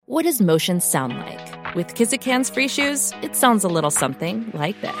What does motion sound like? With Kizik hands-free shoes, it sounds a little something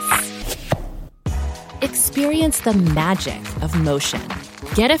like this. Experience the magic of motion.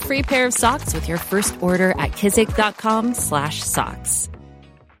 Get a free pair of socks with your first order at kizik.com/socks.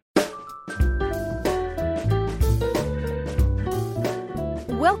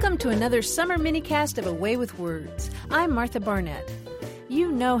 Welcome to another summer minicast of A Way with Words. I'm Martha Barnett. You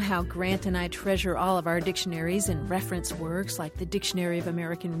know how Grant and I treasure all of our dictionaries and reference works like the Dictionary of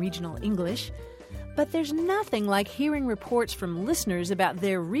American Regional English. But there's nothing like hearing reports from listeners about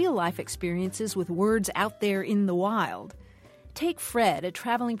their real-life experiences with words out there in the wild. Take Fred, a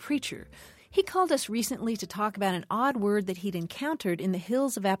traveling preacher. He called us recently to talk about an odd word that he'd encountered in the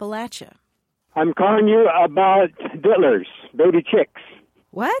hills of Appalachia. I'm calling you about dittlers, baby chicks.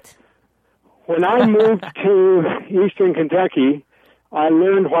 What? When I moved to eastern Kentucky, I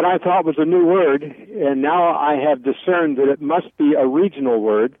learned what I thought was a new word, and now I have discerned that it must be a regional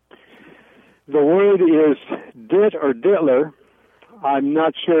word. The word is dit or dittler. I'm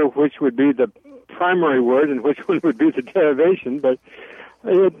not sure which would be the primary word and which one would be the derivation, but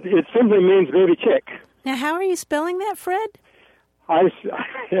it simply means baby chick. Now, how are you spelling that, Fred? And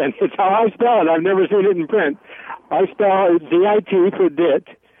it's how I spell it. I've never seen it in print. I spell D-I-T for dit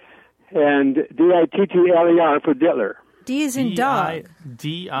and D-I-T-T-L-E-R for dittler. D is in dog.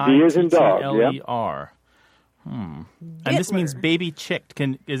 D-I-T-T-L-E-R. And this means baby chick.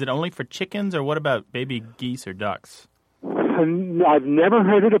 Is it only for chickens, or what about baby geese or ducks? I've never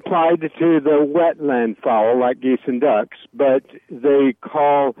heard it applied to the wetland fowl like geese and ducks, but they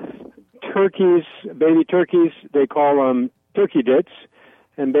call turkeys, baby turkeys, they call them turkey dits,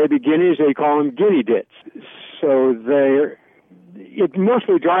 and baby guineas, they call them guinea dits. So it's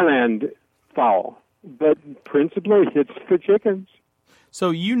mostly dryland fowl, but principally it's for chickens.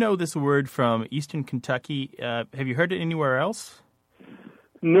 So you know this word from eastern Kentucky. Have you heard it anywhere else?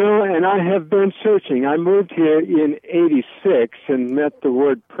 No, and I have been searching. I moved here in '86 and met the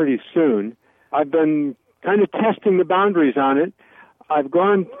word pretty soon. I've been kind of testing the boundaries on it. I've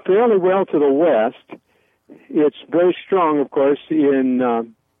gone fairly well to the west. It's very strong, of course, in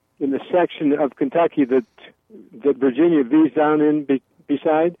the section of Kentucky that Virginia V's down in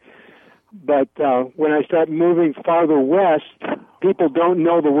beside. But when I start moving farther west, people don't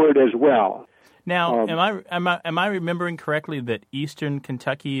know the word as well. Now, am I remembering correctly that eastern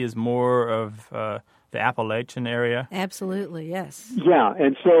Kentucky is more of the Appalachian area? Absolutely, yes. Yeah,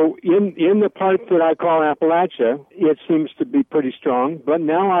 and so in the part that I call Appalachia, it seems to be pretty strong. But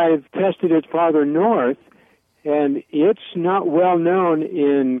now I've tested it farther north, and it's not well known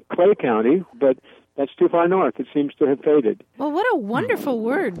in Clay County, but that's too far north. It seems to have faded. Well, what a wonderful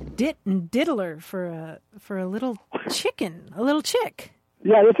word, dit and diddler, for a little chicken, a little chick.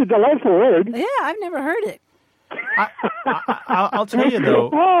 Yeah, it's a delightful word. Yeah, I've never heard it. I'll tell you,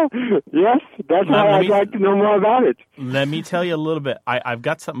 though. Oh, yes, that's why I'd like to know more about it. Let me tell you a little bit. I've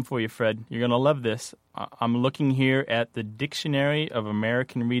got something for you, Fred. You're going to love this. I'm looking here at the Dictionary of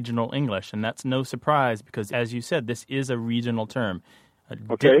American Regional English, and that's no surprise because, as you said, this is a regional term.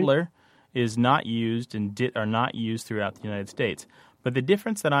 Dittler is not used and dit are not used throughout the United States. But the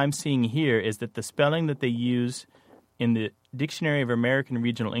difference that I'm seeing here is that the spelling that they use in the Dictionary of American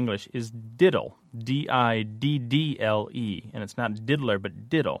Regional English is diddle, D-I-D-D-L-E, and it's not diddler but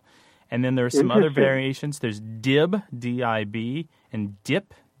diddle. And then there are some other variations. There's dib, D-I-B, and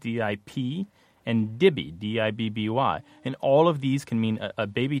dip, D-I-P, and dibby, D-I-B-B-Y. And all of these can mean a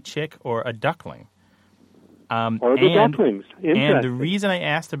baby chick or a duckling. Or the ducklings. And the reason I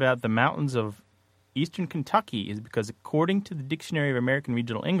asked about the mountains of eastern Kentucky is because according to the Dictionary of American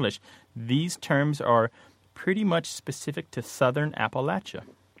Regional English, these terms are pretty much specific to southern Appalachia.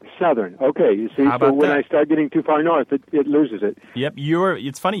 Southern, okay. You see, so when I start getting too far north, it loses it. Yep,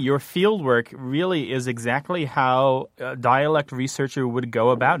 it's funny, your field work really is exactly how a dialect researcher would go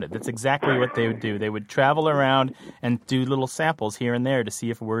about it. That's exactly what they would do. They would travel around and do little samples here and there to see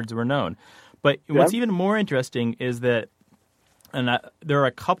if words were known. But what's even more interesting is that, there are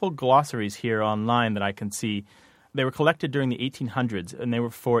a couple glossaries here online that I can see. They were collected during the 1800s, and they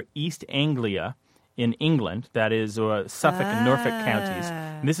were for East Anglia in England, that is Suffolk and Norfolk counties.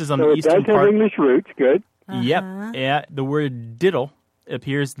 And this is on the eastern part. So it does have English roots, good. Yep, yeah. The word diddle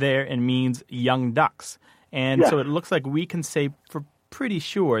appears there and means young ducks. And so it looks like we can say for pretty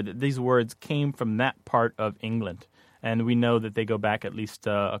sure that these words came from that part of England. And we know that they go back at least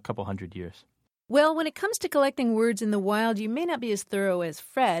a couple hundred years. Well, when it comes to collecting words in the wild, you may not be as thorough as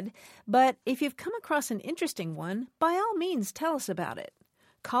Fred, but if you've come across an interesting one, by all means, tell us about it.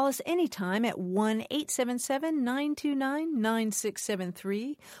 Call us anytime at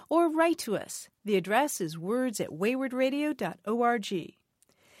 1-877-929-9673 or write to us. The address is words@waywardradio.org.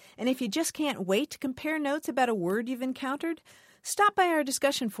 And if you just can't wait to compare notes about a word you've encountered, stop by our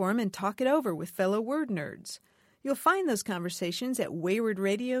discussion forum and talk it over with fellow word nerds. You'll find those conversations at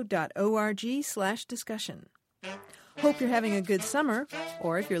waywardradio.org/discussion. Hope you're having a good summer,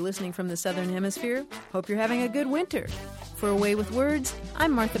 or if you're listening from the Southern Hemisphere, hope you're having a good winter. For Away with Words,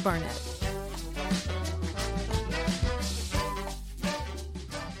 I'm Martha Barnett.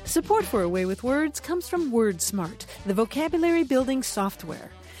 Support for Away with Words comes from WordSmart, the vocabulary building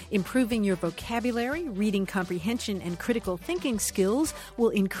software. Improving your vocabulary, reading comprehension, and critical thinking skills will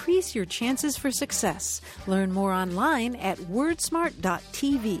increase your chances for success. Learn more online at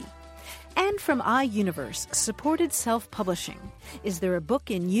wordsmart.tv. And from iUniverse, supported self-publishing. Is there a book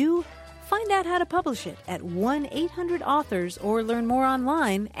in you? Find out how to publish it at 1-800-AUTHORS or learn more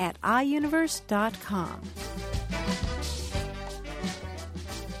online at iUniverse.com.